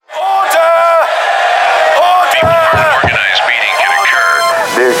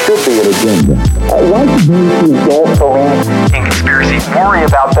should be an agenda. Why should those who don't believe in conspiracy worry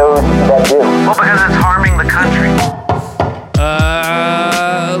about those that do? Well, because it's harming the country.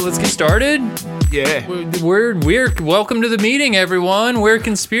 Let's get started. Yeah. We're welcome to the meeting, everyone. We're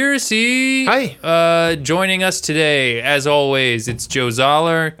Conspiracy. Hi. Joining us today, as always, it's Joe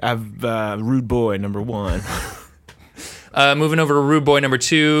Zoller. I've Rude Boy number 1. Moving over to Rude Boy number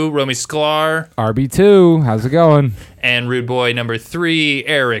 2, Romy Sklar. RB2, how's it going? And Rude Boy number 3,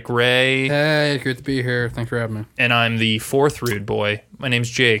 Eric Ray. Hey, good to be here. Thanks for having me. And I'm the 4th Rude Boy. My name's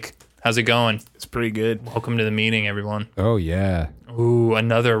Jake. How's it going? It's pretty good. Welcome to the meeting, everyone. Oh, yeah. Ooh,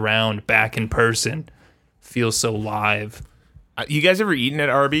 another round back in person. Feels so live. You guys ever eaten at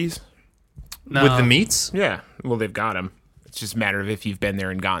Arby's? No. With the meats? Yeah. Well, they've got them. It's just a matter of if you've been there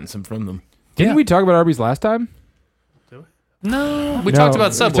and gotten some from them. Didn't we talk about Arby's last time? No. We talked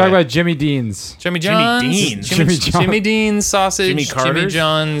about Subway. We talked about Jimmy Dean's. Jimmy John's. Dean. Jimmy Dean's sausage. Jimmy Jimmy Carter's?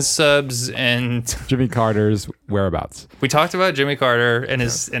 John's subs, and Jimmy Carter's whereabouts. we talked about Jimmy Carter and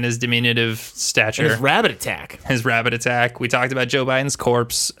his diminutive stature. And his rabbit attack. His rabbit attack. We talked about Joe Biden's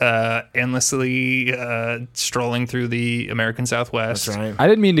corpse endlessly strolling through the American Southwest. That's right. I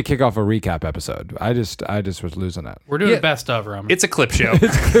didn't mean to kick off a recap episode. I just was losing it. We're doing the best of, Roman. It's a clip show.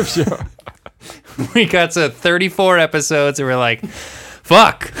 Clip show. We got to 34 episodes and we're like,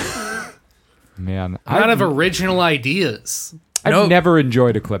 fuck. Man, out of original ideas. I've never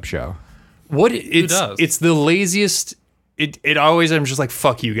enjoyed a clip show. Does? It's the laziest. It always, I'm just like,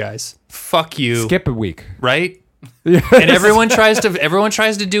 fuck you guys. Fuck you. Skip a week. Right? And everyone tries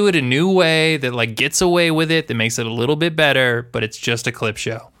to do it a new way that like gets away with it, that makes it a little bit better, but it's just a clip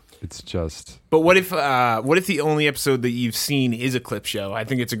show. It's just... But what if the only episode that you've seen is a clip show? I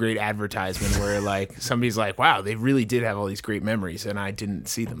think it's a great advertisement where like somebody's like, wow, they really did have all these great memories and I didn't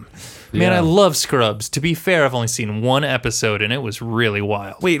see them. Man, I love Scrubs. To be fair, I've only seen one episode and it was really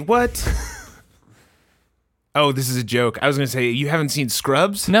wild. Wait, what? Oh, this is a joke. I was going to say, you haven't seen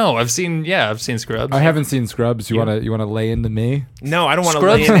Scrubs? No, I've seen Scrubs. I haven't seen Scrubs. You want to lay into me? No, I don't want to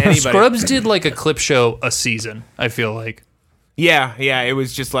lay into anybody. Scrubs did like a clip show a season, I feel like. Yeah, it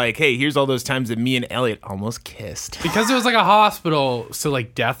was just like, hey, here's all those times that me and Elliot almost kissed. Because it was like a hospital, so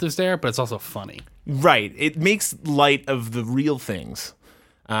like death is there, but it's also funny. Right. It makes light of the real things.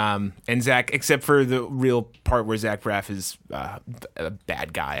 And Zach, except for the real part where Zach Braff is a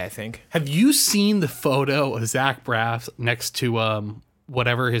bad guy, I think. Have you seen the photo of Zach Braff next to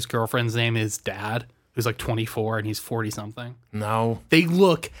whatever his girlfriend's name is, dad, who's like 24 and he's 40-something? No. They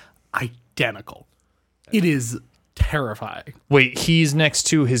look identical. It is terrifying. Wait, he's next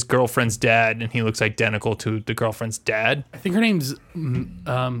to his girlfriend's dad, and he looks identical to the girlfriend's dad? I think her name's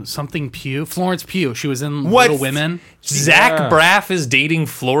something Pugh. Florence Pugh. She was in What? Little Women. Zach Braff is dating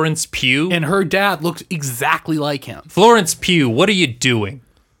Florence Pugh? And her dad looks exactly like him. Florence Pugh, what are you doing?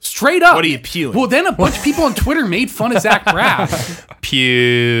 Straight up. What are you pewing? Well, then a bunch of people on Twitter made fun of Zach Braff.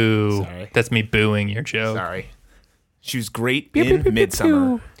 Pew. Sorry. That's me booing your joke. Sorry. She was great in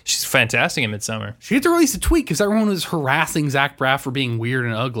Midsummer. She's fantastic in Midsummer. She had to release a tweet because everyone was harassing Zach Braff for being weird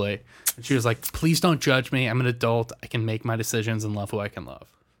and ugly. And she was like, please don't judge me. I'm an adult. I can make my decisions and love who I can love.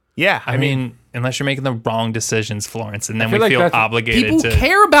 Yeah, I mean, unless you're making the wrong decisions, Florence, and then we feel like feel that's- obligated People to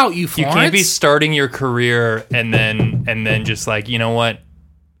care about you, You Florence. can't be starting your career and then just like, you know what?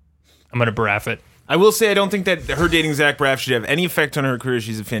 I'm gonna braff it. I will say I don't think that her dating Zach Braff should have any effect on her career.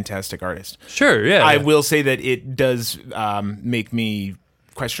 She's a fantastic artist. Sure, yeah. I will say that it does make me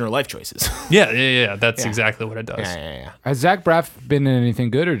question her life choices. Yeah. That's exactly what it does. Yeah. Has Zach Braff been in anything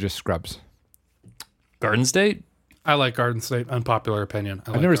good or just Scrubs? Garden State? I like Garden State. Unpopular opinion.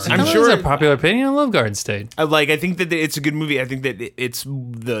 I've never seen I'm I'm sure- sure it's a popular opinion. I love Garden State. I think that it's a good movie. I think that it's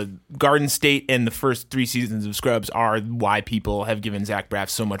the Garden State and the first 3 seasons of Scrubs are why people have given Zach Braff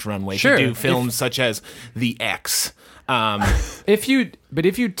so much runway Sure. to do films such as The X. If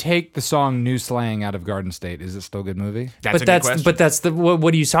you take the song "New Slang" out of Garden State, is it still a good movie? That's a good question. That's the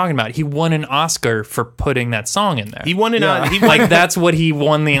what are you talking about? He won an Oscar for putting that song in there. He won an Like that's what he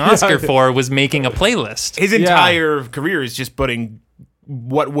won the Oscar for, was making a playlist. his entire career is just putting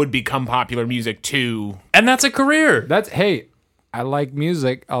what would become popular music to. And that's a career. Hey, I like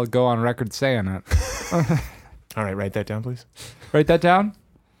music. I'll go on record saying it. All right, write that down, please. Write that down.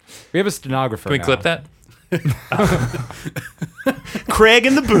 We have a stenographer. Can we now. clip that? Craig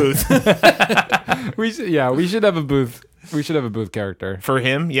in the booth. We should have a booth We should have a Booth character. For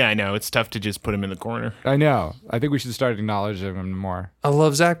him, yeah, I know. It's tough to just put him in the corner. I know. I think we should start acknowledging him more. I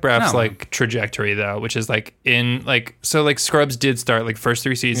love Zach Braff's No. like trajectory though, which is like in like so like Scrubs did start like first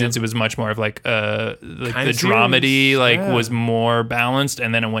 3 seasons. It was much more of like the dramedy like was more balanced,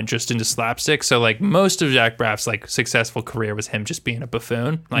 and then it went just into slapstick. So like most of Zach Braff's like successful career was him just being a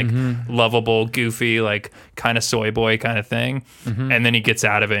buffoon, like lovable, goofy, like kind of soy boy kind of thing, and then he gets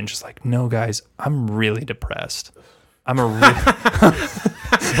out of it and just like, no guys, I'm really depressed. I'm a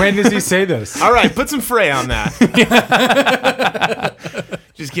When does he say this? All right, put some fray on that.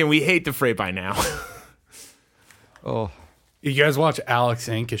 Just kidding. We hate the fray by now. Oh, You guys watch Alex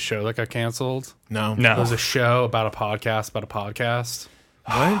Inc., his show that got canceled? No. It no. was a show about a podcast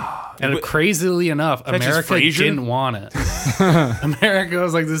What? And crazily enough, That's just America Frasier? didn't want it. America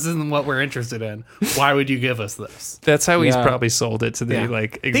was like, this isn't what we're interested in. Why would you give us this? That's how he's Yeah. probably sold it to the Yeah.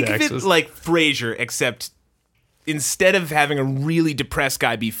 like Think execs. of it like Frasier, except instead of having a really depressed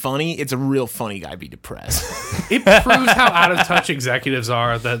guy be funny, it's a real funny guy be depressed. It proves how out of touch executives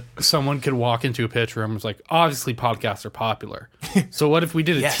are that someone could walk into a pitch room and was like, obviously podcasts are popular. So what if we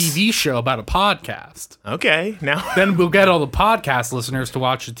did a Yes. TV show about a podcast? Okay, now Then we'll get all the podcast listeners to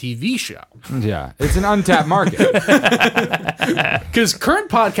watch the TV show. yeah. It's an untapped market. Because current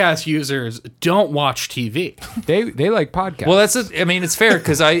podcast users don't watch TV. They like podcasts. Well, I mean, it's fair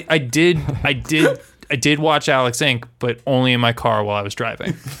because I did watch Alex Inc., but only in my car while I was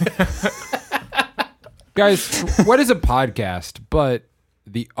driving. Guys, what is a podcast but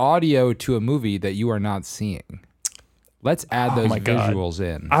the audio to a movie that you are not seeing? Let's add those my God. visuals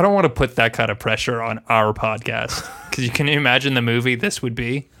in. I don't want to put that kind of pressure on our podcast because you can imagine the movie this would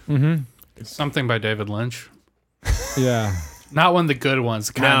be. Something by David Lynch. Yeah. Not one of the good ones.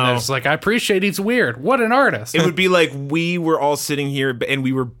 The kind No. that's like, I appreciate he's weird. What an artist. it would be like we were all sitting here and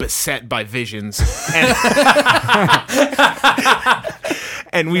we were beset by visions. And,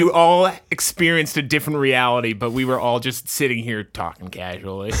 and we all experienced a different reality, but we were all just sitting here talking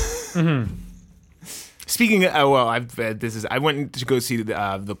casually. Speaking of, I went to go see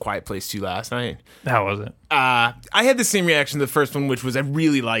the Quiet Place 2 last night. How was it? I had the same reaction to the first one, which was I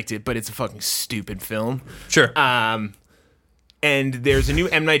really liked it, but it's a fucking stupid film. Sure. And there's a new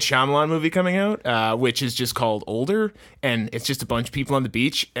M. Night Shyamalan movie coming out, which is just called Older, and it's just a bunch of people on the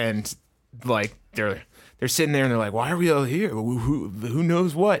beach, and like they're sitting there and they're like, "Why are we all here? Who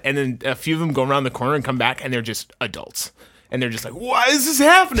knows what?" And then a few of them go around the corner and come back, and they're just adults. And they're just like, why is this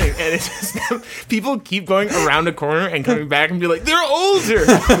happening? And it's just, people keep going around a corner and coming back and be like, they're older.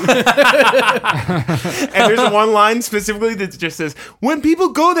 And there's one line specifically that just says, when people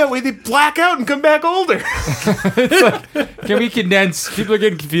go that way, they black out and come back older. Can we condense? People are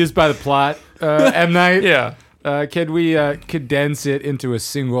getting confused by the plot. M. Night. yeah. Can we condense it into a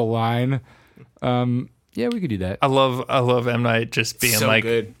single line? Yeah, we could do that. I love M. Night just being So like,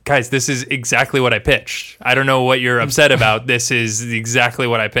 good. guys, this is exactly what I pitched. I don't know what you're upset about. This is exactly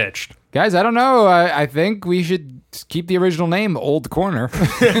what I pitched. Guys, I don't know. I think we should keep the original name, Old Corner.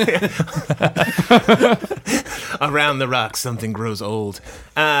 Around the rock, something grows old.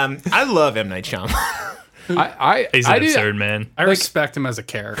 I love M. Night Shyamalan. He's an absurd man. I respect him as a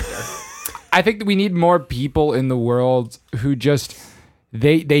character. I think that we need more people in the world who just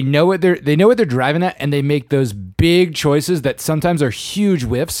they know what they're driving at, and they make those big choices that sometimes are huge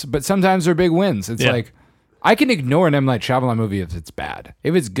whiffs, but sometimes are big wins. It's Yeah. like I can ignore an M. Night Shyamalan movie if it's bad.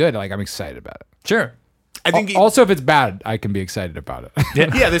 If it's good, like I'm excited about it. Sure. I think Also, if it's bad, I can be excited about it.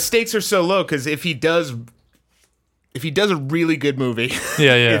 yeah, the stakes are so low because if he does a really good movie,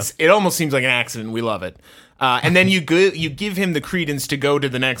 Yeah. it almost seems like an accident. We love it, and then you give him the credence to go to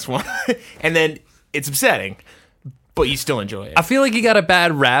the next one, and then it's upsetting, but you still enjoy it. I feel like he got a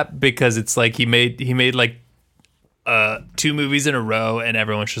bad rap because it's like he made like 2 movies in a row, and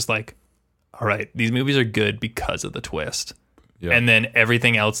everyone's just like, all right, these movies are good because of the twist. Yeah. And then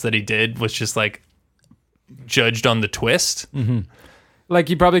everything else that he did was just like judged on the twist. Like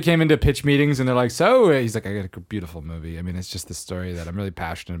he probably came into pitch meetings and they're like, so he's like, I got a beautiful movie. I mean, it's just the story that I'm really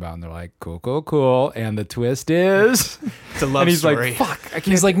passionate about. And they're like, cool. And the twist is, It's a love and he's story. like, fuck, I can't.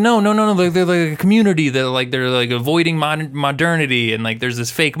 He's like, no. They're like a community. They're like avoiding modernity, and like there's this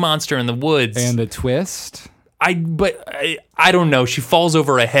fake monster in the woods. And the twist. I don't know. She falls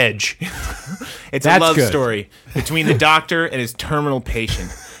over a hedge. It's That's a love good. story between the doctor and his terminal patient,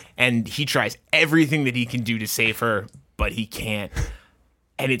 and he tries everything that he can do to save her, but he can't.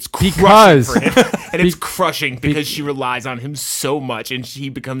 And it's crushing Because- for him. And it's crushing because she relies on him so much, and he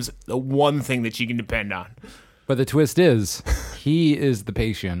becomes the one thing that she can depend on. But the twist is, he is the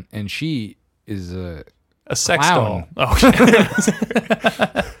patient and she is a A sex Clown. doll. Oh,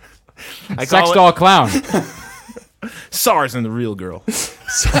 I sex call doll clown. SARS and the real girl.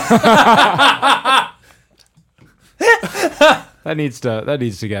 That needs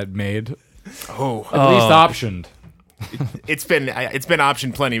to get made. Oh, At least optioned. it's been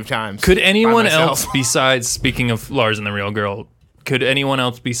optioned plenty of times. Could anyone by myself. else besides, speaking of Lars and the real girl, could anyone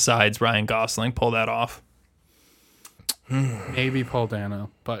else besides Ryan Gosling pull that off? Maybe Paul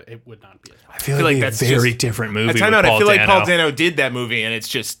Dano, but it would not be. I feel like that's a very different movie. I with Paul feel like Dano. Paul Dano did that movie, and it's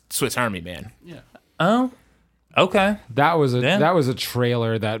just Swiss Army Man. Yeah. Oh, okay. That was a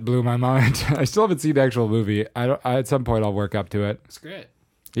trailer that blew my mind. I still haven't seen the actual movie. At some point I'll work up to it. It's great.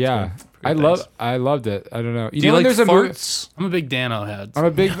 Yeah, I loved it. I don't know. Do you like there's farts? I'm a big Dano head.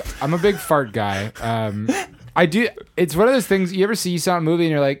 I'm a big fart guy. I do. It's one of those things. You ever see some movie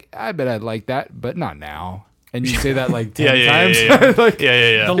and you're like, I bet I'd like that, but not now. And you say that like 10 times. Yeah. Like, yeah.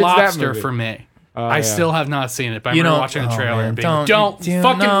 The It's that Lobster movie. for me. yeah. I still have not seen it, but I remember watching the trailer and being don't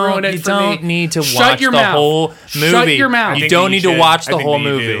fucking ruin it you for me. don't need to Shut watch your the mouth. whole movie. Shut your mouth. You don't need to watch the whole I think that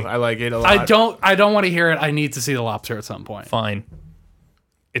you movie. do. I like it a lot. I don't want to hear it. I need to see the Lobster at some point. Fine.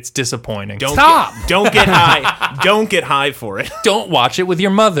 It's disappointing. Stop. Don't get high. Don't get high for it. Don't watch it with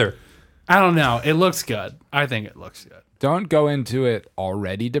your mother. I don't know. It looks good. I think it looks good. Don't go into it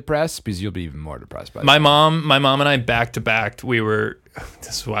already depressed because you'll be even more depressed by it. My mom and I back to back. We were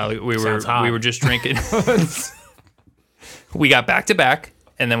this is why we Sounds hot. were just drinking. We got back to back,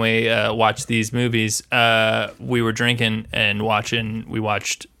 and then we watched these movies. We were drinking and watching. We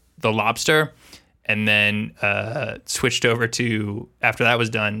watched The Lobster, and then switched over to, after that was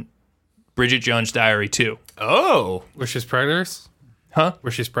done, Bridget Jones' Diary 2. Oh, Where she's preggers? Huh?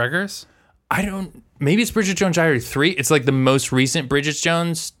 Where she's preggers? Maybe it's Bridget Jones' Diary 3. It's like the most recent Bridget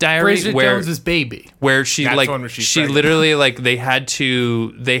Jones Diary, Bridget where Jones's baby. where she That's like the one where she's she pregnant. literally like they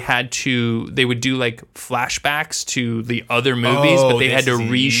would do like flashbacks to the other movies, but they had to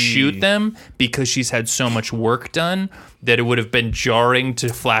reshoot them because she's had so much work done that it would have been jarring to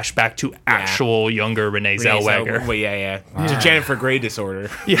flashback to actual younger Renee Zellweger. Well, yeah. To Jennifer Grey disorder.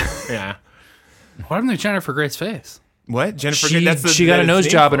 Yeah. What happened to Jennifer Grey's face? What? Jennifer Grey? She got a nose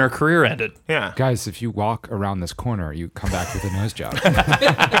job and her career ended. Yeah. Guys, if you walk around this corner, you come back with a nose job.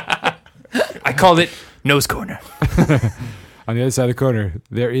 I called it Nose Corner. On the other side of the corner,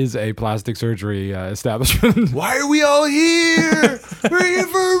 there is a plastic surgery establishment. Why are we all here? We're here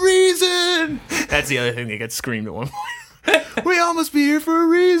for a reason. That's the other thing that gets screamed at one point. We all must be here for a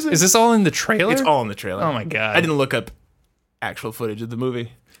reason. Is this all in the trailer? It's all in the trailer. Oh my God. I didn't look up actual footage of the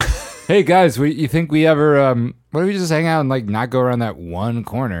movie. Hey guys, you think we ever what if we just hang out and like not go around that one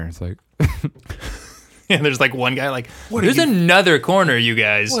corner? It's like And there's like one guy like, there's another corner, you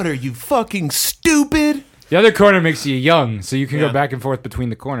guys. What are you, fucking stupid? the other corner makes you young, so you can go back and forth between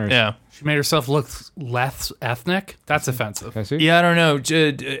the corners. Yeah. She made herself look less ethnic? That's offensive. I see. Yeah, I don't know.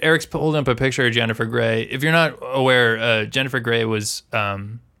 Eric's holding up a picture of Jennifer Grey. If you're not aware, Jennifer Grey was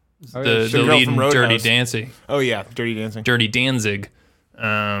the girl lead from in Roadhouse. Dirty Dancing. Oh, yeah. Dirty Dancing. Dirty Danzig.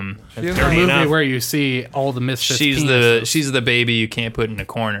 The Dirty movie enough. where you see all the misfits. She's the baby you can't put in a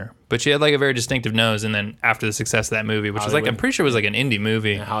corner. But she had like a very distinctive nose. And then after the success of that movie, which was like, I'm pretty sure it was like an indie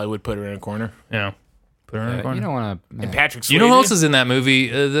movie. Hollywood put her in a corner. Yeah. Put her in a corner. You don't want to. And Patrick Swayze. You know who else is in that movie?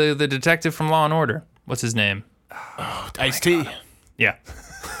 The detective from Law and Order. What's his name? Ice-T. Yeah.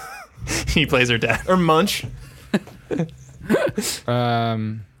 He plays her dad. Or Munch.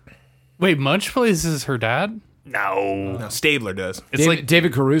 Wait, Munch plays as her dad? No. No, Stabler does. It's like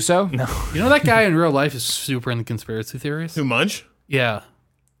David Caruso. no. You know that guy in real life is super into conspiracy theories? Who, Munch? Yeah.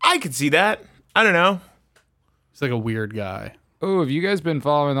 I could see that. I don't know. He's like a weird guy. Oh, have you guys been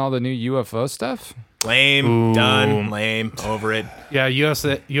following all the new UFO stuff? Lame. Done. Lame. Over it. Yeah,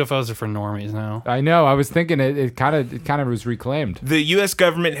 UFOs are for normies now. I know. I was thinking it kind of was reclaimed. The U.S.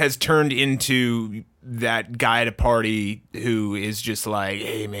 government has turned into that guy at a party who is just like,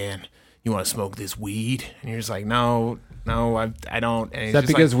 hey, man, you want to smoke this weed? And you're just like, no, I don't. And Is that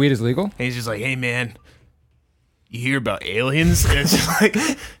because weed is legal? and he's just like, hey, man, you hear about aliens? And it's just like,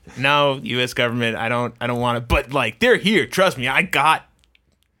 no, U.S. government, I don't want to. But like, they're here. Trust me, I got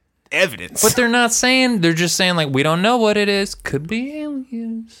evidence. But they're not saying, they're just saying like, we don't know what it is. Could be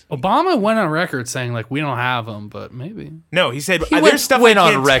aliens. Obama went on record saying like we don't have them, but maybe. No, he said He there's stuff went I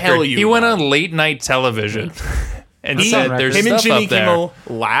on can't record. tell you He went about." on late night television and He- said there's him and stuff Jimmy up there. Kimmel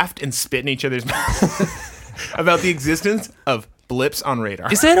laughed and spit in each other's mouths about the existence of blips on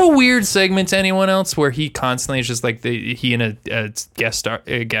radar. Is that a weird segment to anyone else where he constantly is just like he and a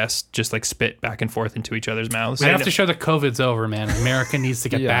guest just like spit back and forth into each other's mouths? We have to show that COVID's over, man. America needs to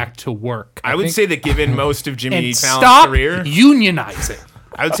get Yeah. back to work. I would say that given most of Jimmy And Fallon's stop career, unionizing.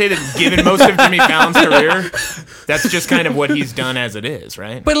 I would say that given most of Jimmy Fallon's career, that's just kind of what he's done as it is,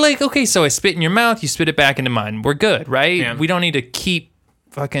 right? But like, okay, so I spit in your mouth, you spit it back into mine. We're good, right? Yeah. We don't need to keep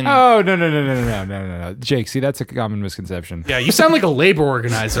fucking. Oh no, Jake. See, that's a common misconception. Yeah, you sound like a labor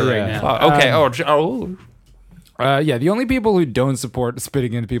organizer right now. Okay. Yeah, the only people who don't support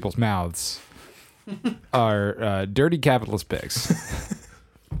spitting into people's mouths are dirty capitalist pigs.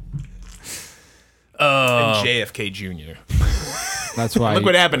 And JFK Jr. That's why. Look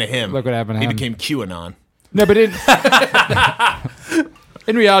what happened to him. Look what happened to he him. became QAnon. No, but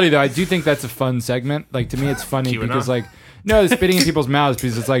in reality, though, I do think that's a fun segment. Like, to me, it's funny QAnon? because, like, no, the spitting in people's mouths,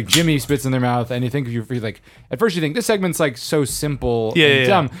 because it's like Jimmy spits in their mouth, and you think you're like, at first you think this segment's like so simple and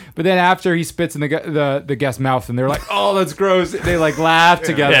dumb, but then after he spits in the guest's mouth, and they're like, oh, that's gross. They like laugh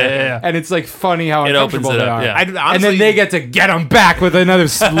together, and it's like funny how uncomfortable they are. Yeah. Honestly, And then they get to get him back with another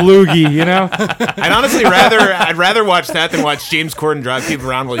loogie, you know? I'd honestly rather watch that than watch James Corden drive people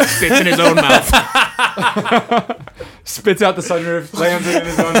around while he spits in his own mouth. Spits out the sunroof, lands it in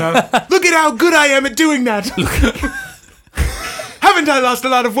his own mouth. Look at how good I am at doing that. Haven't I lost a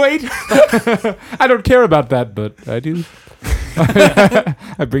lot of weight? I don't care about that, but I do.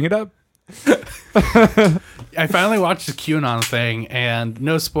 I bring it up. I finally watched the QAnon thing, and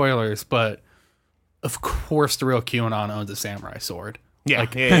no spoilers, but of course the real QAnon owns a samurai sword. Yeah,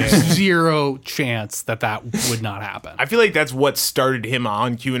 Zero chance that would not happen. I feel like that's what started him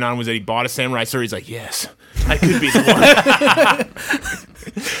on QAnon was that he bought a samurai sword. He's like, yes, I could be the one.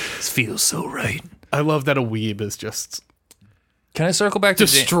 This feels so right. I love that a weeb is just Can I circle back to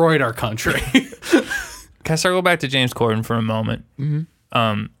destroyed our country. Can I circle back to James Corden for a moment?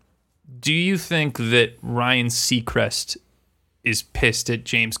 Mm-hmm. Do you think that Ryan Seacrest is pissed at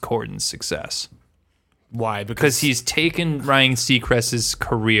James Corden's success? Why? Because he's taken Ryan Seacrest's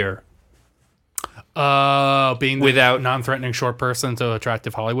career. Being the Without- non-threatening short person to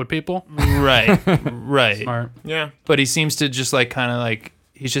attractive Hollywood people. Right. Smart. yeah. But he seems to just like kind of like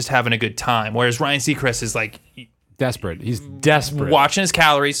he's just having a good time. Whereas Ryan Seacrest is like Desperate. He's desperate. watching his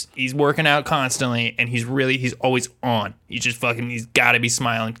calories. He's working out constantly, and he's always on. He's got to be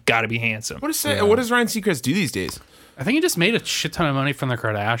smiling, got to be handsome. What does Ryan Seacrest do these days? I think he just made a shit ton of money from the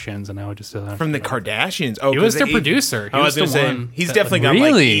Kardashians, and now he just does that. From the Kardashians? Oh, He was 'cause their producer. He I was was the going to say, one he's that- definitely got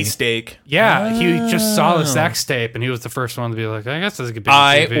Really? like E-steak. Yeah, he just saw the sex tape, and he was the first one to be like, I guess this could be on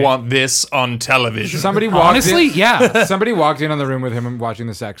I TV. want this on television. Somebody walked Honestly, in. yeah. Somebody walked in on the room with him and watching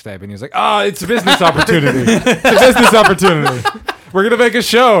the sex tape, and he was like, "Oh, it's a business opportunity. It's a business opportunity. We're gonna make a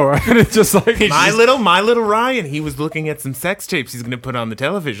show." And it's just like My little Ryan, he was looking at some sex tapes he's going to put on the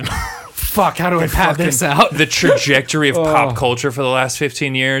television. Fuck, how do I pad this out? The trajectory of pop culture for the last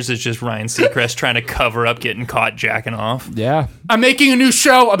 15 years is just Ryan Seacrest trying to cover up getting caught jacking off. yeah. I'm making a new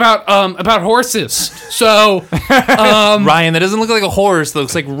show about horses. So, Ryan, that doesn't look like a horse. That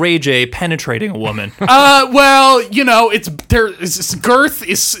looks like Ray J penetrating a woman. well, you know, its girth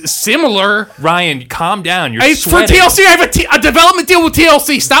is similar. Ryan, calm down. You're It's for sweating. TLC. I have a development deal with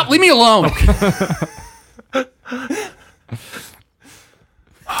TLC. Stop, leave me alone.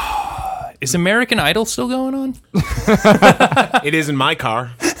 Is American Idol still going on? It is in my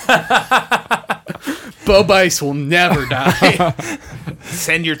car. Bo Bice will never die.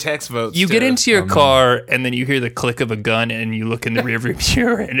 Send your text votes. You to- get into your car and then you hear the click of a gun and you look in the rearview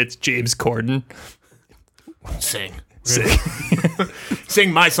mirror and it's James Corden. Sing.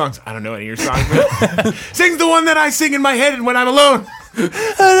 Sing my songs. I don't know any of your songs. But sing's the one that I sing in my head and when I'm alone.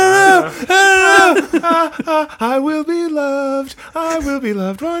 I will be loved. I will be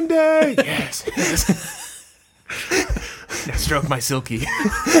loved one day. Yes. Now stroke my silky.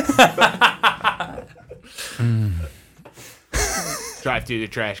 Drive through the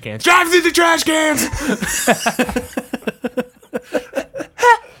trash cans. Drive through the trash cans.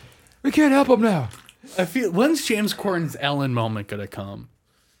 We can't help him now. I feel when's James Corden's Ellen moment gonna come?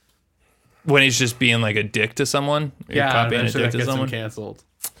 When he's just being like a dick to someone. Yeah, being a eventually dick that to gets him someone. canceled.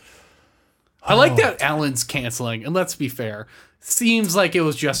 I like that Ellen's canceling, and let's be fair, seems like it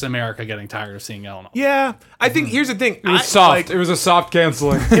was just America getting tired of seeing Ellen. Yeah, I think here's the thing. It was soft. It was a soft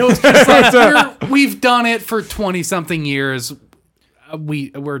canceling. It was just like we've done it for 20-something years.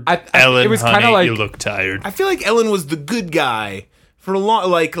 We're Ellen, it was honey, kind of like you look tired. I feel like Ellen was the good guy for a long,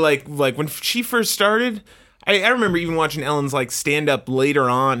 like when she first started. I remember even watching Ellen's like stand up later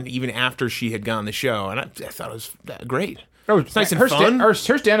on, even after she had gone the show, and I thought it was great. it's nice and her fun. her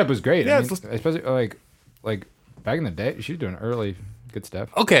stand up was great. Yeah, I mean, especially like back in the day, she was doing early good stuff.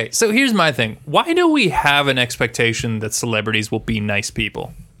 Okay, so here's my thing. Why do we have an expectation that celebrities will be nice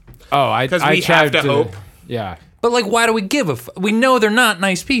people? Oh, I 'Cause I we tried have to hope. Yeah. But like, why do we give a? We know they're not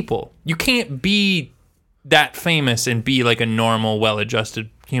nice people. You can't be that famous and be like a normal, well-adjusted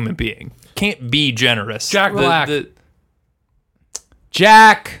human being. Can't be generous. Jack Black.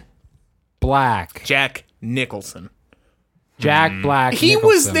 Jack Black. Jack Nicholson. Jack Black. He Nicholson.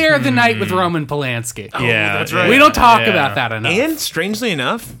 was there the night with Roman Polanski. Yeah, that's right. We don't talk about that enough. And strangely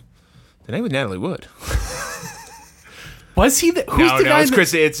enough, the night with Natalie Wood. Was he the? Who's the guy?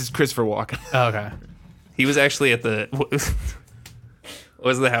 It's Christopher Walken. Oh, okay. He was actually at the. What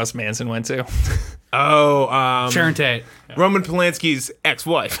was the house Manson went to? Oh, Sharon Tate. Roman Polanski's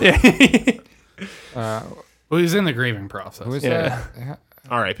ex-wife. Well, he was in the grieving process. Who is Yeah. that?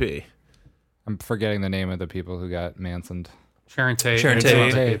 R.I.P. I'm forgetting the name of the people who got Mansoned. Sharon Tate. Sharon and some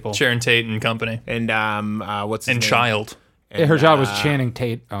Tate. other people. Sharon Tate and company. And what's his And name? Child. And, Her job was Channing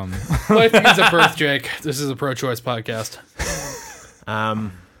Tate. Life begins at birth, Jake. This is a pro-choice podcast.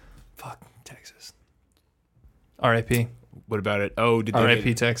 Fuck, Texas. R.I.P. What about it? Oh, did they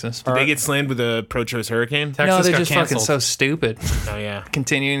R.I.P. Texas. Did they get slammed with a pro-choice hurricane? Texas No, they're got just canceled. fucking so stupid. Oh yeah.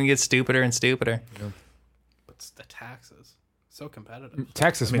 Continuing to get stupider and stupider. It's the taxes. So competitive.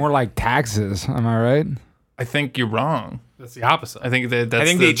 Texas, more like taxes. Am I right? I think you're wrong. That's the opposite. I think that's I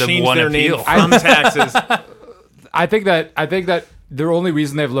think the, they the changed one their appeal. name from taxes. I think that the only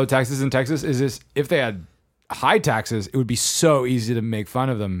reason they have low taxes in Texas is if they had high taxes, it would be so easy to make fun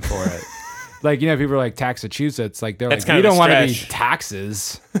of them for it. Like, people are like Taxachusetts, like they're That's like, kind we of a don't want to be stretch.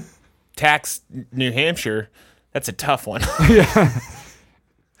 taxes. Tax New Hampshire. That's a tough one. I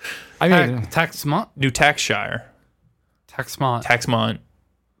mean, Taxmont. New Taxshire. Taxmont. Taxmont.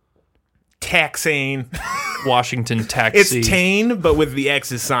 Taxane. Washington Taxi. It's Tane, but with the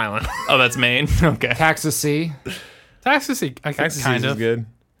X is silent. Oh, that's Maine? Okay. Taxacy. Taxes. I Taxes kind is of. good.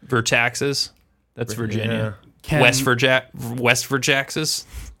 Vertaxes. That's Virginia. Ken- West Virjaxes.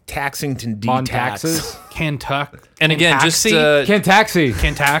 Taxington D On tax. taxes. Kentuck. And again, just Can taxi.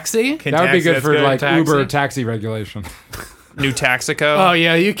 Kentucky. That would be good That's for like Taxi. Uber taxi regulation. New Taxico. Oh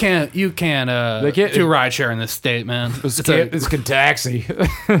yeah, you can't They can't- do rideshare in this state, man. It's Taxi.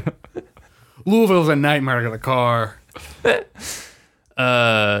 Louisville's a nightmare to get a car.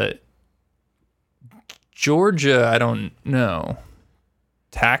 Georgia, I don't know.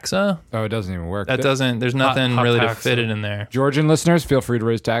 Taxa? Oh, it doesn't even work. That doesn't, there's nothing hot really to taxa. fit it in there. Georgian listeners, feel free to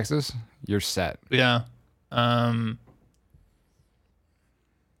raise taxes. You're set. Yeah. Are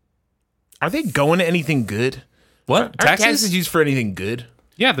they going to anything good? What? Are Taxes? taxes used for anything good?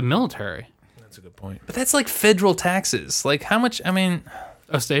 Yeah, the military. That's a good point. But that's like federal taxes. Like how much, I mean,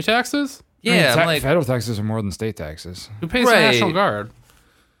 Oh, state taxes? yeah, I'm like, federal taxes are more than state taxes. Who pays the Right. National Guard?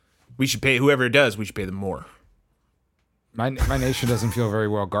 We should pay whoever it does. We should pay them more. My nation doesn't feel very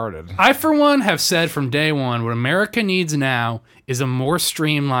well guarded. I, for one, have said from day one what America needs now is a more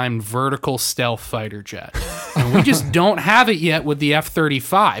streamlined vertical stealth fighter jet. And we just don't have it yet with the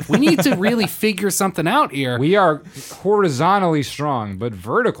F-35. We need to really figure something out here. We are horizontally strong, but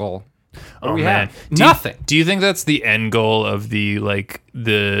vertical. What do we man. have? Nothing. Do you think that's the end goal of the like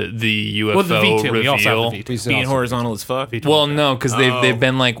the UFO Well, the V2. reveal? We also have the V2. We still Being also- horizontal as fuck. Well, no, because they've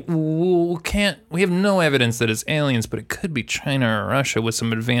been like, we have no evidence that it's aliens, but it could be China or Russia with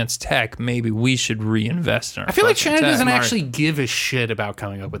some advanced tech. Maybe we should reinvest in our. I feel like fucking China tech. doesn't actually give a shit about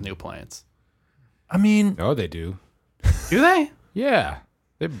coming up with new planes. I mean, Oh, they do. Do they? Yeah,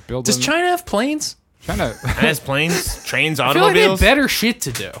 they build. does them- China have planes? China? Has planes, trains, I feel like they have automobiles. better shit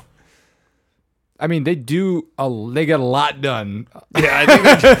to do. I mean, they do. They get a lot done. Yeah,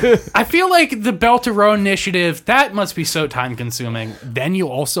 I think. I feel like the Belt to Road Initiative, that must be so time consuming. Then you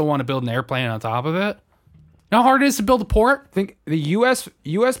also want to build an airplane on top of it. You know how hard it is to build a port? I think the U.S.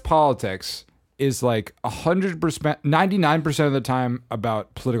 politics is like 100%, 99% of the time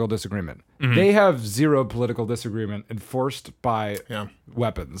about political disagreement. They have zero political disagreement enforced by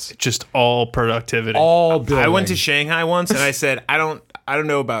weapons. Just all productivity. All building. I went to Shanghai once and I said, I don't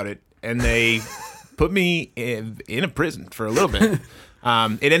know about it. And they put me in a prison for a little bit.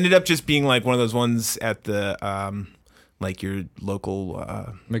 It ended up just being like one of those ones at the like your local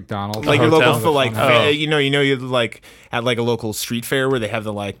McDonald's. like your hotel? local for like Oh. you're like at like a local street fair where they have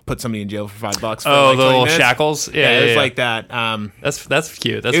to like put somebody in jail for $5 for Oh, like the 20 little minutes. shackles. Yeah, it was yeah. like that. That's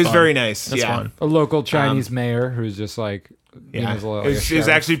cute. That's it was fun. very nice. That's yeah. fun. a local Chinese mayor who's just like, Yeah, is a little, it was, like a it was sheriff.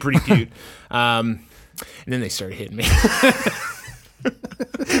 actually pretty cute. And then they started hitting me.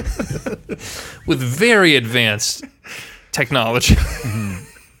 With very advanced technology.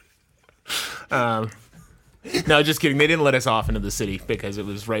 No, just kidding. They didn't let us off into the city because it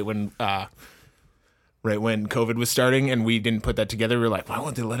was right when COVID was starting, and we didn't put that together. We were like, why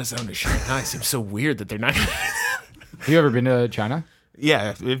won't they let us out into Shanghai? It seems so weird that they're not. Have you ever been to China?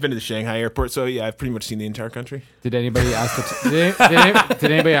 Yeah, we've been to the Shanghai airport, so yeah, I've pretty much seen the entire country. Did anybody ask did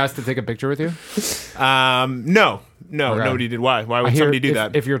anybody ask to take a picture with you? No, nobody did. Why would somebody do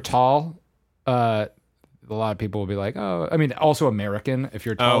that? If you're tall, a lot of people will be like, oh, I mean, also American. If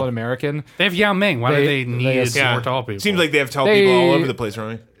you're tall and American, They have Yao Ming. Why do they need more tall people? Seems like they have tall people all over the place,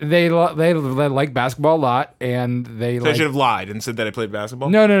 right? They like basketball a lot, and they So I should have lied and said that I played basketball.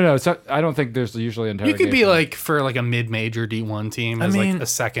 No. So I don't think there's usually You interrogation. could be like for like a mid-major D1 team as like a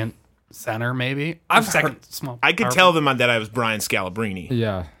second center, maybe. Small. I could tell them that I was Brian Scalabrine.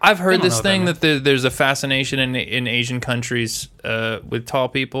 Yeah, I've heard don't this know what thing that that there's a fascination in Asian countries with tall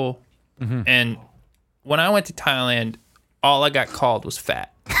people, and when I went to Thailand, all I got called was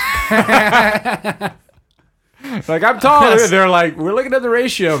fat. like I'm tall. They're like, we're looking at the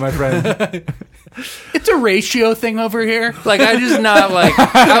ratio, my friend. It's a ratio thing over here. Like I was not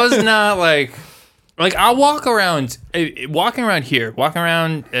like I'll walk around in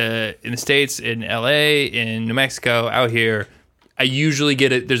the States, in LA, in New Mexico, out here. I usually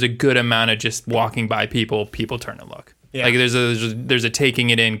get it. There's a good amount of just walking by people turn and look. Yeah. Like there's a taking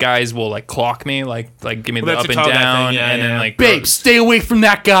it in. Guys will like clock me, like give me the up and down, and then like babe, stay away from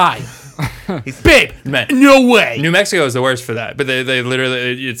that guy. Babe, man, no way. New Mexico is the worst for that, but they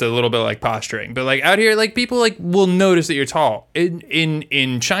literally it's a little bit like posturing. But like out here, like people like will notice that you're tall.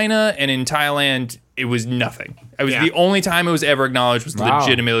 In China and in Thailand, it was nothing. It was the only time it was ever acknowledged was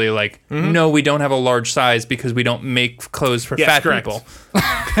legitimately like, no, we don't have a large size because we don't make clothes for fat people.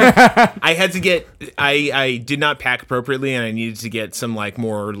 I had to get I did not pack appropriately, and I needed to get some like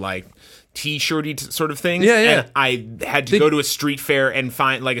more like t-shirty sort of things. Yeah. And I had to go to a street fair and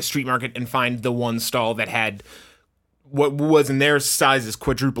find like a street market and find the one stall that had what was in their size is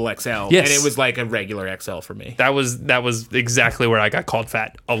quadruple XL. Yes. And it was like a regular XL for me. That was exactly where I got called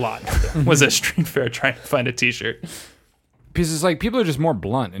fat a lot. Was a street fair trying to find a t-shirt. Because it's like people are just more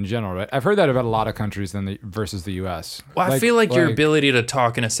blunt in general, right? I've heard that about a lot of countries versus the U.S. Well, I feel like your ability to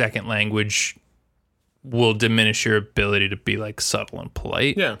talk in a second language will diminish your ability to be like subtle and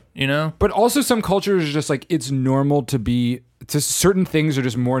polite. Yeah. You know? But also some cultures are just like, it's normal to certain things are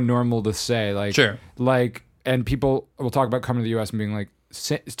just more normal to say. Like, sure. Like, and people will talk about coming to the U.S. and being like,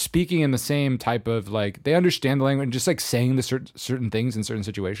 speaking in the same type of like, they understand the language and just like saying the certain things in certain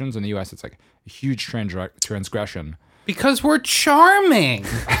situations. In the U.S., it's like a huge transgression. Because we're charming.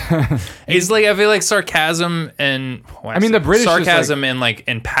 It's like I feel like sarcasm and the British sarcasm and like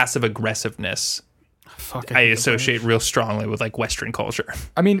and passive aggressiveness. I associate real strongly with like Western culture.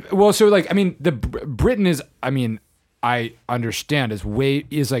 Britain is. I understand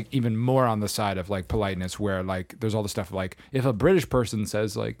is like even more on the side of like politeness, where like there's all the stuff like if a British person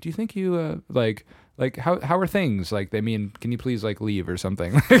says like, do you think you like how are things, like they mean can you please like leave or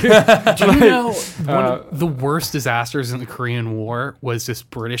something. Do you know one of the worst disasters in the Korean War was this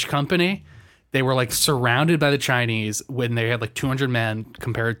British company? They were like surrounded by the Chinese when they had like 200 men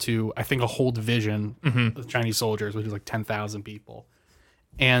compared to I think a whole division of Chinese soldiers, which is like 10,000 people,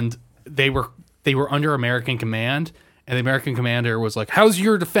 and they were under American command. And the American commander was like, how's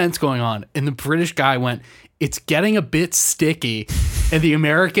your defense going on? And the British guy went, it's getting a bit sticky. And the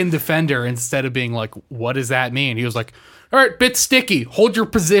American defender, instead of being like, what does that mean? He was like, all right, bit sticky. Hold your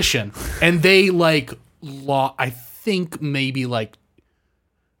position. And they like, I think maybe like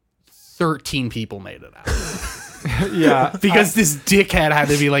 13 people made it out. Yeah. Because this dickhead had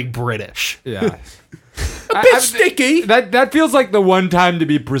to be like British. Yeah. A bit sticky. That feels like the one time to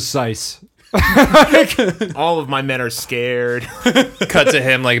be precise. All of my men are scared. Cut to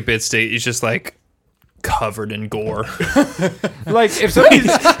him like bit state. He's just like covered in gore. Like if somebody's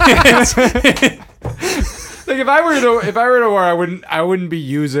like if I were to war, I wouldn't be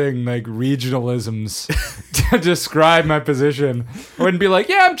using like regionalisms to describe my position. I wouldn't be like,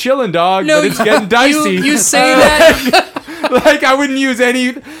 yeah, I'm chilling, dog, but it's getting dicey. You say that like I wouldn't use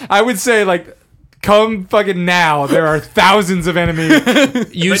any. I would say like, come fucking now. There are thousands of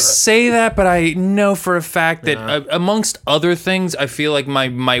enemies. You say that, but I know for a fact that amongst other things, I feel like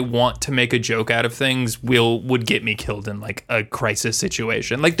my want to make a joke out of things would get me killed in like a crisis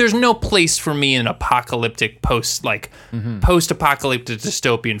situation. Like there's no place for me in an apocalyptic post-apocalyptic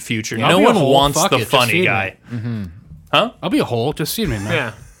dystopian future. Yeah, no one wants Fuck the it, funny guy. Huh? I'll be a hole. Just feed me, man.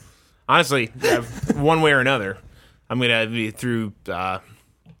 Yeah. Honestly, one way or another, I'm gonna be through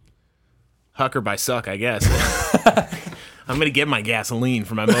Huck or by suck, I guess. I'm gonna get my gasoline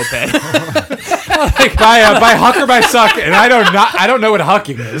for my moped. Like by Huck or by suck, and I don't know what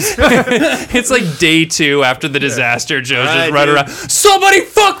hucking is. It's like day 2 after the disaster. Joe's just running around. Somebody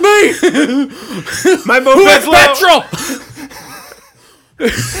fuck me! My moped's Petrol!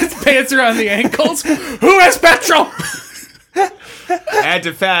 His pants around the ankles. Who has petrol? I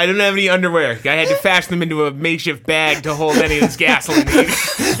didn't have any underwear. I had to fashion them into a makeshift bag to hold any of this gasoline.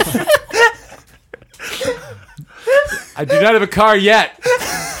 I do not have a car yet.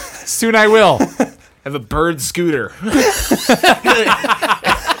 Soon I will. I have a bird scooter. And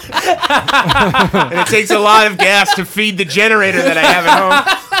it takes a lot of gas to feed the generator that I have at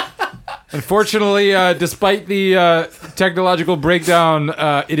home. Unfortunately, despite the technological breakdown,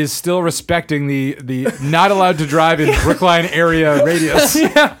 it is still respecting the not allowed to drive in Brookline area radius.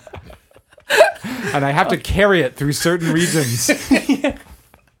 Yeah. And I have to carry it through certain regions.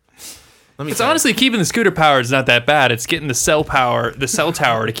 It's honestly keeping the scooter power is not that bad. It's getting the cell tower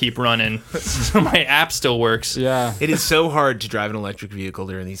to keep running. So my app still works. Yeah. It is so hard to drive an electric vehicle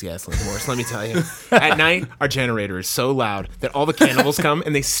during these gasoline wars, let me tell you. At night, our generator is so loud that all the cannibals come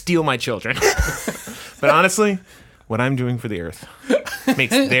and they steal my children. But honestly, what I'm doing for the earth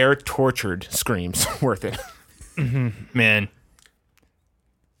makes their tortured screams worth it. Man.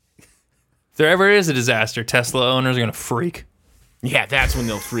 If there ever is a disaster, Tesla owners are going to freak. Yeah, that's when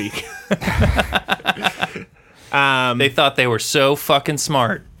they'll freak. They thought they were so fucking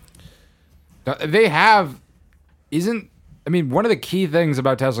smart. They have, one of the key things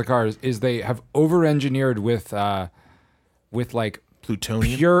about Tesla cars is they have over-engineered with like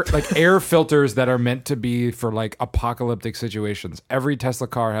Plutonium? pure, like air filters that are meant to be for like apocalyptic situations. Every Tesla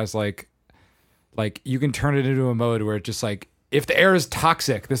car has like you can turn it into a mode where it just like, if the air is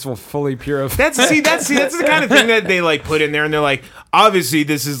toxic, this will fully purify. That's the kind of thing that they like put in there, and they're like, obviously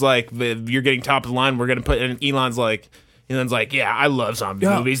this is like you're getting top of the line. We're gonna put, and Elon's like, yeah, I love zombie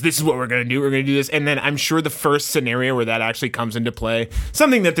movies. This is what we're gonna do. We're gonna do this, and then I'm sure the first scenario where that actually comes into play,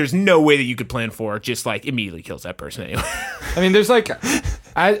 something that there's no way that you could plan for, just like immediately kills that person anyway. I mean, there's like,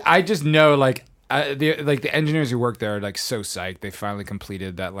 I just know like. The engineers who work there are like so psyched. They finally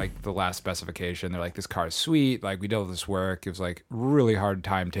completed that like the last specification. They're like, this car is sweet. Like we did all this work. It was like really hard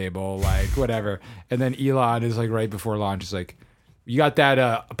timetable, like whatever. And then Elon is like right before launch is like, you got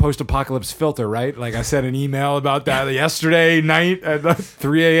that post-apocalypse filter, right? Like I sent an email about that yesterday night at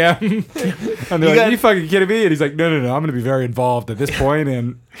 3 a.m. And they're like, are you fucking kidding me? And he's like, no, I'm going to be very involved at this point,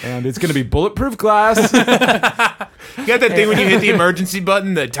 and it's going to be bulletproof glass. You got that thing when you hit the emergency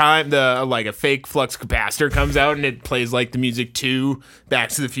button, like a fake flux capacitor comes out and it plays like the music to Back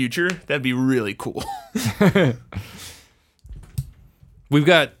to the Future? That'd be really cool. We've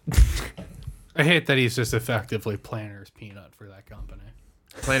got... I hate that he's just effectively Planner's Peanut for that company.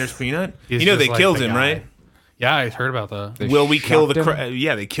 Planner's Peanut? He's they just killed the him, guy. right? Yeah, I heard about that. They killed him?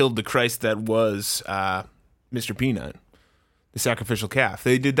 they killed the Christ that was Mr. Peanut, the sacrificial calf.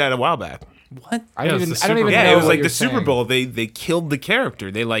 They did that a while back. What? I don't even know. Yeah, it was what like you're the Super saying. Bowl. They killed the character.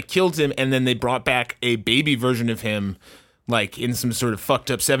 They like killed him, and then they brought back a baby version of him, like in some sort of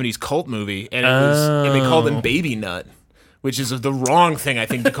fucked up 70s cult movie, and and they called him Baby Nut, which is the wrong thing I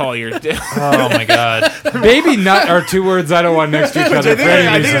think to call your. Oh my god. Baby nut are two words I don't want next to each other.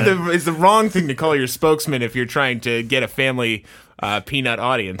 I think it's the wrong thing to call your spokesman if you're trying to get a family peanut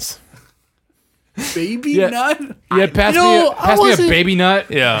audience. Baby nut? Yeah, pass me a baby nut.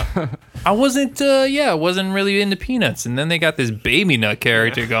 Yeah. I wasn't really into peanuts, and then they got this baby nut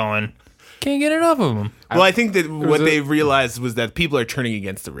character going. Can't get enough of them. Well, I think that what they realized was that people are turning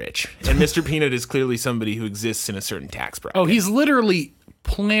against the rich, and Mr. Peanut is clearly somebody who exists in a certain tax bracket. Oh, he's literally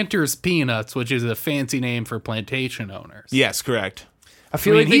Planter's Peanuts, which is a fancy name for plantation owners. Yes, correct. I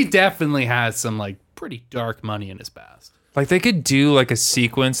feel I mean, he definitely has some like pretty dark money in his past. like they could do like a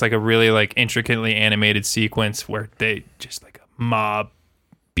sequence, like a really like intricately animated sequence where they just like a mob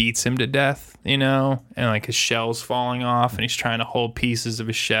beats him to death, you know, and like his shell's falling off and he's trying to hold pieces of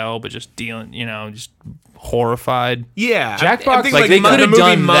his shell but just dealing, you know, just horrified. Yeah, Jackbox, I think like, they the could've movie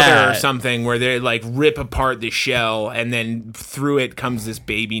done Mother that. or something where they like rip apart the shell and then through it comes this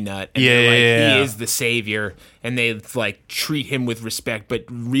baby nut. And they're like, he is the savior, and they like treat him with respect, but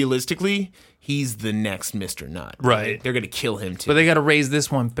realistically, he's the next Mr. Nut. Right. They're gonna kill him too. But they got to raise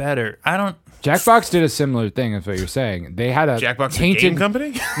this one better. Jackbox did a similar thing. That's what you're saying. They had a Jackbox tainted game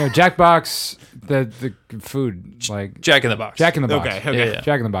company. No, Jackbox, the food, like Jack in the Box. Jack in the Box. Okay. Yeah.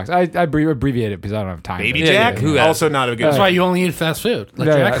 Jack in the Box. I abbreviate it because I don't have time. Baby but- Jack, Who also not a good. That's why you only eat fast food. Like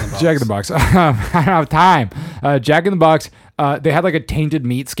Yeah, Jack in the Box. Jack in the Box. I don't have time. Jack in the Box. They had like a tainted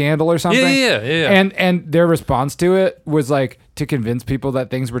meat scandal or something. Yeah. And their response to it was like to convince people that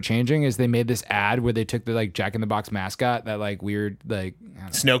things were changing. Is they made this ad where they took the like Jack in the Box mascot, that like weird like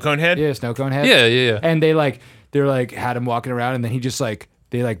Snow cone head. yeah snow cone head. Yeah. And they're like had him walking around, and then he just like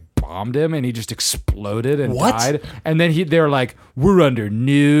they like bombed him, and he just exploded and died. And then they were like, we're under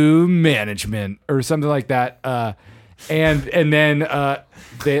new management or something like that. And then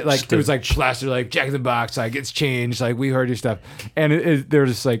They like it was like plastered like Jack in the Box, like it's changed, like we heard your stuff, and they're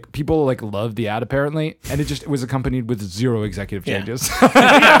just like people like loved the ad apparently, and it was accompanied with 0 executive changes.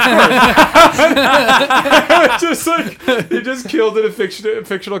 Just like they just killed a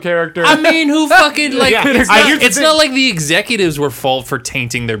fictional character. I mean, who fucking like? It's not like the executives were fault for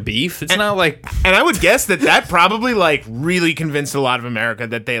tainting their beef. It's not like. And I would guess that probably like really convinced a lot of America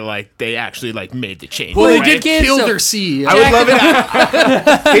that they actually like made the change. Well, right? they did kill their CEO. I would love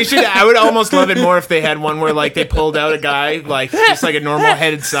it. I would almost love it more if they had one where like they pulled out a guy like just like a normal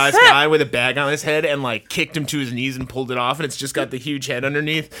headed sized guy with a bag on his head and like kicked him to his knees and pulled it off, and it's just got the huge head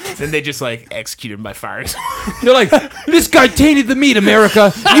underneath. Then they just like execute him by firing. They're like, this guy tainted the meat,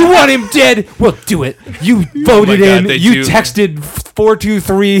 America. You want him dead? Well, do it. You voted in. You texted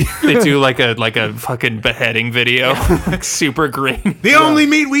 423. They do like a fucking beheading video. Super green. The only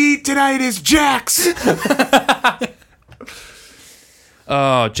meat we eat tonight is Jack's.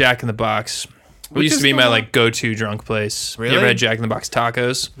 Oh, Jack in the Box. It used to be my like go-to drunk place. Really? You ever had Jack in the Box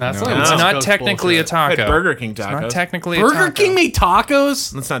tacos? That's No. like It's West not Coast technically bullshit. a taco. I had Burger King It's tacos. not technically a Burger taco. King made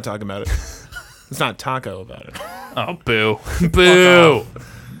tacos. Let's not talk about it. Let's not taco about it. Oh, boo. Boo.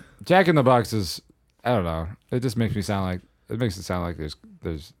 Jack in the Box is, I don't know. It just makes it sound like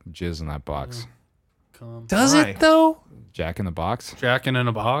there's jizz in that box. Does Why? it, though? Jack in the Box? Jacking in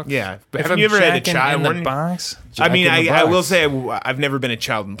a box. Yeah, but If have I'm you ever had a jacking child? in the box? I mean, Jack in the I will Box. say I've never been a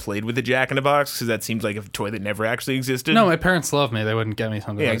child and played with a Jack in the Box because that seems like a toy that never actually existed. No, my parents love me. They wouldn't get me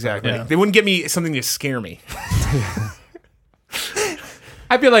something. Yeah, like exactly. That. Yeah. They wouldn't get me something to scare me.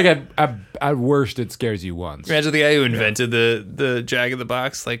 I feel like at worst it scares you once. Imagine the guy who invented the Jack in the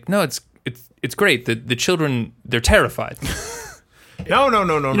Box. Like, no, it's great. The children, they're terrified. No.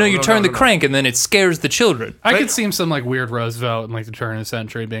 You know, you turn the crank and then it scares the children. I could see him some like weird Roosevelt in like the turn of the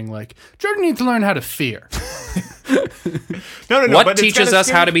century being like, children need to learn how to fear. No. What but it's teaches gotta us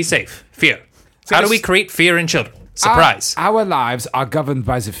scare how me. to be safe? Fear. How gotta do we s- create fear in children? Surprise. Our lives are governed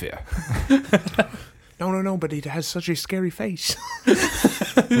by the fear. No, but it has such a scary face.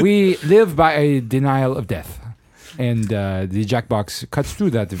 We live by a denial of death. And the Jackbox cuts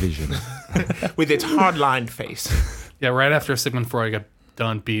through that division. With its hard-lined face. Yeah, right after Sigmund Freud got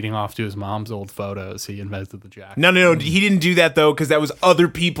done beating off to his mom's old photos, he invented the Jack. No. He didn't do that, though, because that was other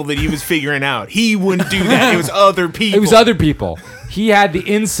people that he was figuring out. He wouldn't do that. It was other people. It was other people. He had the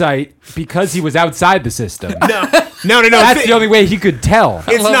insight because he was outside the system. No. That's the only way he could tell.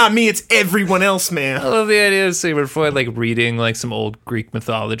 It's not me. It's everyone else, man. I love the idea of Sigmund Freud like reading like some old Greek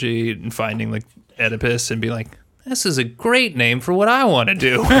mythology and finding like Oedipus and be like, this is a great name for what I want to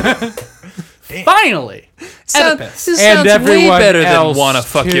do. Finally, Oedipus. This And sounds way everyone better than else, wanna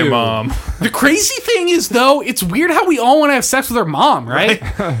fuck your too. mom. The crazy thing is, though, it's weird how we all want to have sex with our mom, right?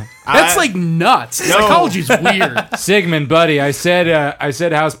 That's like nuts. Psychology's weird. Sigmund, buddy, I said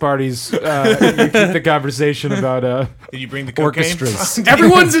house parties. You keep the conversation about Did you bring the cocaine? orchestras.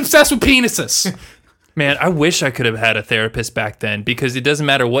 Everyone's obsessed with penises. Man, I wish I could have had a therapist back then because it doesn't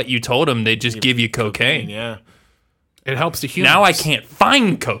matter what you told them, they just give you cocaine. Yeah. It helps to humans. Now I can't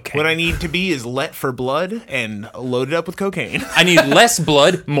find cocaine. What I need to be is let for blood and loaded up with cocaine. I need less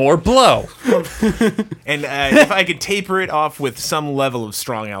blood, more blow. And if I could taper it off with some level of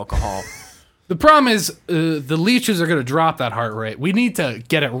strong alcohol. The problem is the leeches are going to drop that heart rate. We need to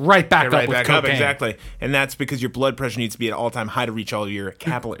get it right back up Right with back cocaine. up, exactly. And that's because your blood pressure needs to be at all-time high to reach all your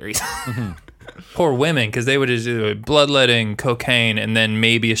capillaries. Poor women, because they would just do bloodletting, cocaine, and then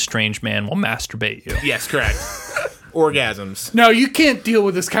maybe a strange man will masturbate you. Yes, correct. Orgasms. No, you can't deal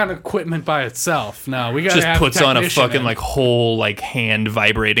with this kind of equipment by itself. No, we got to Just have puts a on a technician fucking in. like whole like hand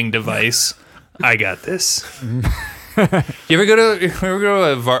vibrating device. I got this. You ever go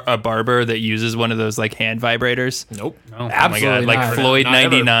to a barber that uses one of those like hand vibrators? Nope. No. Oh my Absolutely god, like not. Floyd Not ever.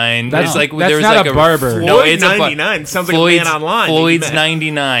 99. That's- It's like that's there was not like a barber. No, Floyd it's a 99 sounds like a Floyd's, man online that you Floyd's met.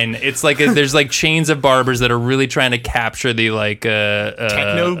 99. It's like there's like chains of barbers that are really trying to capture the like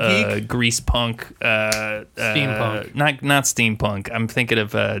Techno geek? grease punk, Steampunk. not steampunk. I'm thinking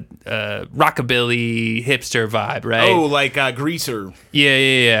of rockabilly hipster vibe, right? Oh, like Greaser.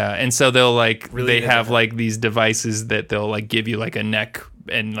 Yeah. And so they'll like Really they into have that. like these devices that they'll like give you like a neck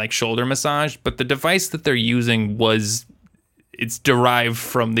and like shoulder massage, but the device that they're using it's derived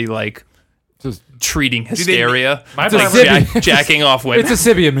from the like Just- treating hysteria, My like barber- jacking off women. It's a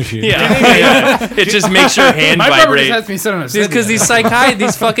Sibian machine. yeah. It just makes your hand My barber vibrate. just has me sit on a Because these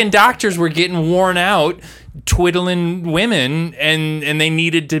these fucking doctors were getting worn out twiddling women, and they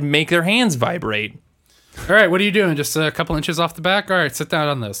needed to make their hands vibrate. All right, what are you doing? Just a couple inches off the back? All right, sit down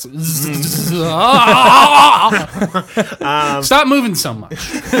on this. Stop moving so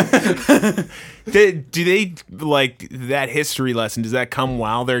much. Do they, like, that history lesson, does that come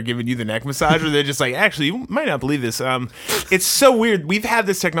while they're giving you the neck massage, or they're just like, actually, you might not believe this. It's so weird. We've had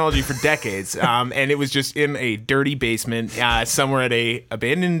this technology for decades, and it was just in a dirty basement somewhere at a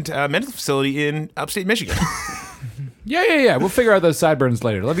abandoned mental facility in upstate Michigan. Yeah. We'll figure out those sideburns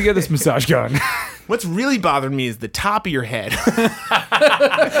later. Let me get this massage going. What's really bothering me is the top of your head.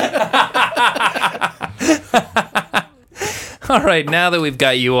 All right, now that we've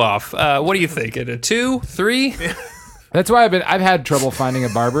got you off, what are you thinking? A 2, 3? That's why I've had trouble finding a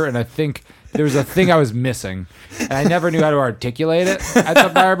barber, and I think there was a thing I was missing, and I never knew how to articulate it at the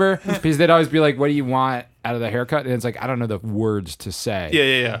barber, because they'd always be like, "What do you want out of the haircut?" And it's like, I don't know the words to say.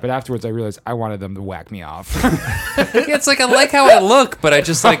 Yeah. But afterwards, I realized I wanted them to whack me off. It's like I like how I look, but I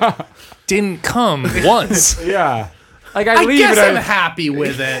just like didn't come once. Yeah. Like I leave guess and I'm happy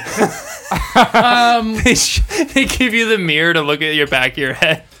with it. They give you the mirror to look at your back of your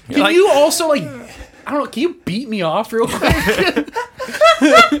head. Can you also, like, I don't know, can you beat me off real quick? I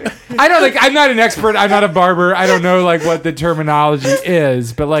don't, like, I'm not an expert. I'm not a barber. I don't know, like, what the terminology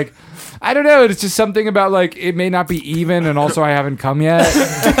is, but, like, I don't know. It's just something about, like, it may not be even, and also I haven't come yet.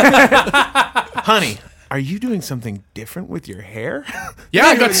 Honey, are you doing something different with your hair? Yeah,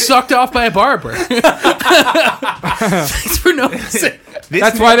 I got sucked off by a barber. Thanks for noticing.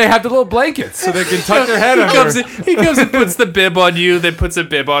 That's why they have the little blankets, so they can tuck their head under. He comes and puts the bib on you, then puts a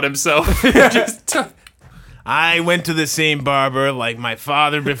bib on himself. I went to the same barber like my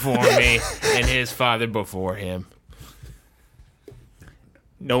father before me and his father before him.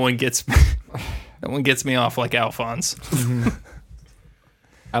 No one gets me off like Alphonse.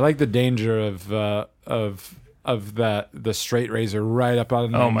 I like the danger of the straight razor right up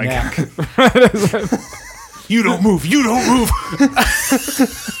on the neck. God. You don't move. You don't move.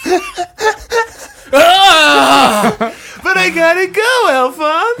 But I gotta go,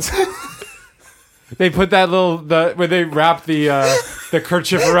 Alphonse. They put that when they wrap the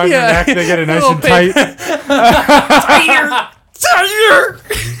kerchief around your neck, they get it nice and tight. Tighter.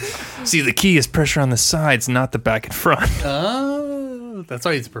 See, the key is pressure on the sides, not the back and front. Oh, that's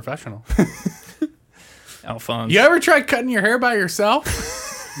why he's a professional. Alphonse. You ever tried cutting your hair by yourself?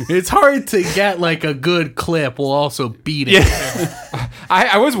 It's hard to get, like, a good clip while also beating. Yeah.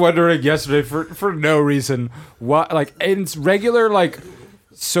 I was wondering yesterday for no reason what, like, in regular, like,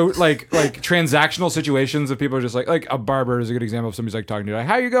 so like transactional situations, if people are just like a barber is a good example of somebody's like talking to you, like,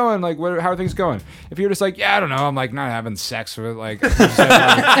 how you going, like, how are things going? If you're just like, yeah, I don't know, I'm like not having sex with like that's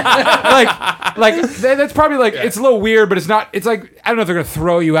probably like, it's a little weird, but it's not, it's like, I don't know if they're gonna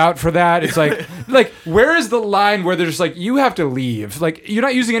throw you out for that. It's like where is the line where they're just like, you have to leave, like, you're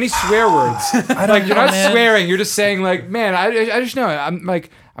not using any swear words, like, you're not swearing, you're just saying like, man, I just know I'm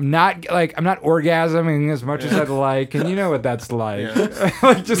not orgasming as much as I'd like, and you know what that's like.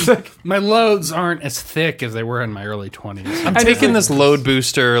 Like, just like, my loads aren't as thick as they were in my early 20s. I'm taking this load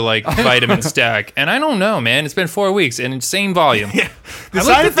booster like vitamin stack, and I don't know, man. It's been 4 weeks and insane volume. Yeah. The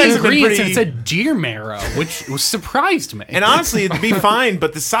side effects have been pretty... and it said deer marrow, which surprised me. And honestly, it'd be fine,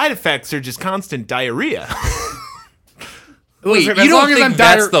 but the side effects are just constant diarrhea. Wait, you don't think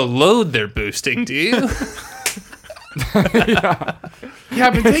that's the load they're boosting, do you? Yeah,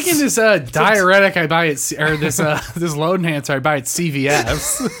 I've been taking this diuretic I buy at this load enhancer I buy at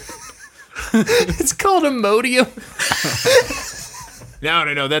CVS. It's called Imodium.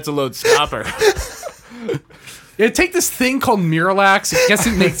 No, that's a load stopper. Yeah, take this thing called Miralax. I guess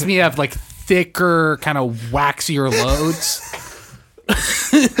it makes me have like thicker, kind of waxier loads.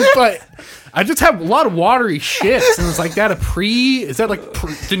 But I just have a lot of watery shits, and it's like that is that like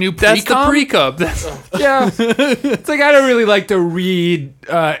the new pre-cum? That's the pre-cup. yeah. It's like, I don't really like to read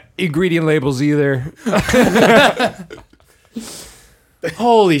ingredient labels either.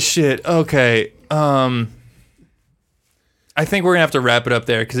 Holy shit. Okay. I think we're gonna have to wrap it up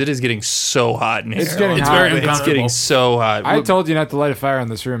there because it is getting so hot in here. It's getting hot. Very It's uncomfortable. getting so hot. I told you not to light a fire in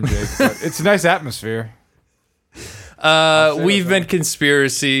this room, Jake, but it's a nice atmosphere. We've been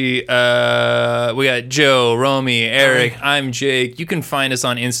Conspiracy. We got Joe, Romy, Eric. I'm Jake. You can find us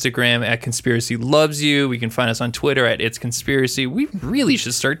on Instagram at Conspiracy Loves You. We can find us on Twitter at It's Conspiracy. We really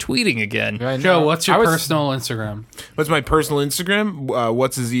should start tweeting again. Joe, what's your personal Instagram? What's my personal Instagram?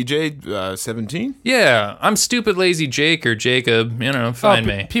 What's a ZJ? 17? Yeah, I'm Stupid Lazy Jake or Jacob. You know, find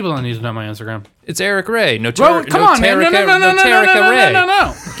me. People don't need to know my Instagram. It's Eric Ray. Come on, man.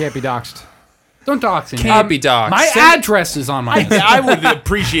 No. Can't be doxxed. Don't dox me. Can't be doxxed. My address is on my I would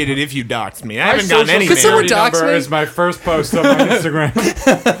appreciate it if you doxed me. I haven't gotten any Could someone dox me? Is my first post on my Instagram.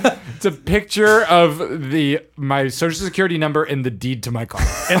 It's a picture of my social security number and the deed to my car.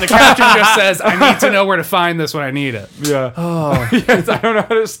 And the caption just says, I need to know where to find this when I need it. Yeah. Oh. Yes, I don't know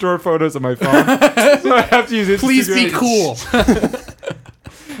how to store photos on my phone. So I have to use it. Please be cool.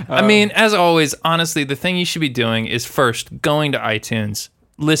 I mean, as always, honestly, the thing you should be doing is first going to iTunes,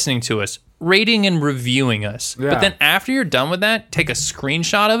 listening to us, rating and reviewing us. Yeah. But then after you're done with that, take a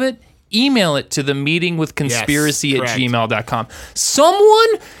screenshot of it, email it to the meetingwithconspiracy@gmail.com. Someone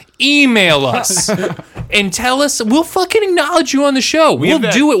email us and tell us. We'll fucking acknowledge you on the show. We'll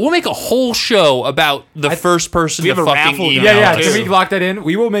do it. We'll make a whole show about the first person to fucking email Yeah. us. Can we lock that in?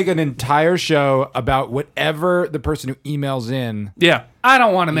 We will make an entire show about whatever the person who emails in. Yeah. I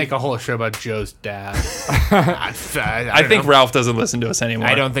don't want to make a whole show about Joe's dad. I think Ralph doesn't listen to us anymore.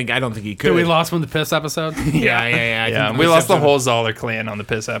 I don't think he could. Did we lost him in the piss episode? Yeah. We lost the whole Zoller clan on the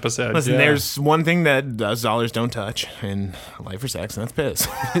piss episode. Listen, there's one thing that Zollers don't touch in life or sex, and that's piss.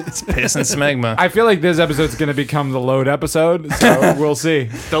 It's piss and smegma. I feel like this episode's going to become the load episode, so we'll see.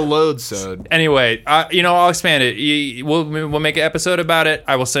 The load-sode. Anyway, I'll expand it. We'll make an episode about it.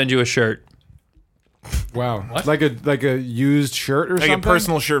 I will send you a shirt. Wow. What? Like a used shirt or something? Like a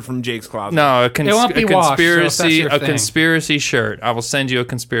personal shirt from Jake's closet. No, It won't be washed, so if that's your thing. conspiracy shirt. I will send you a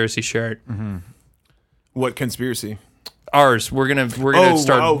conspiracy shirt. Mm-hmm. What conspiracy? Ours. We're gonna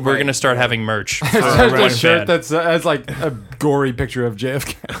start having merch. It's just a shirt that's like a gory picture of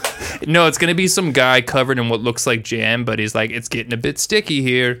JFK. No, it's gonna be some guy covered in what looks like jam, but he's like, it's getting a bit sticky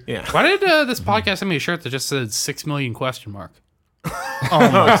here. Yeah. Why did this podcast send me a shirt that just said 6 million question mark?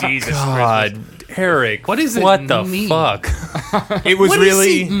 Oh, Jesus God, Eric, what is it? What the mean? fuck? It was What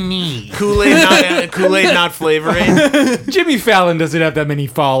really does it mean? Kool-Aid not flavoring. Jimmy Fallon doesn't have that many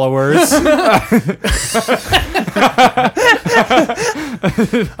followers.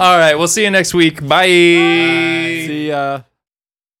 All right, we'll see you next week. Bye. See ya.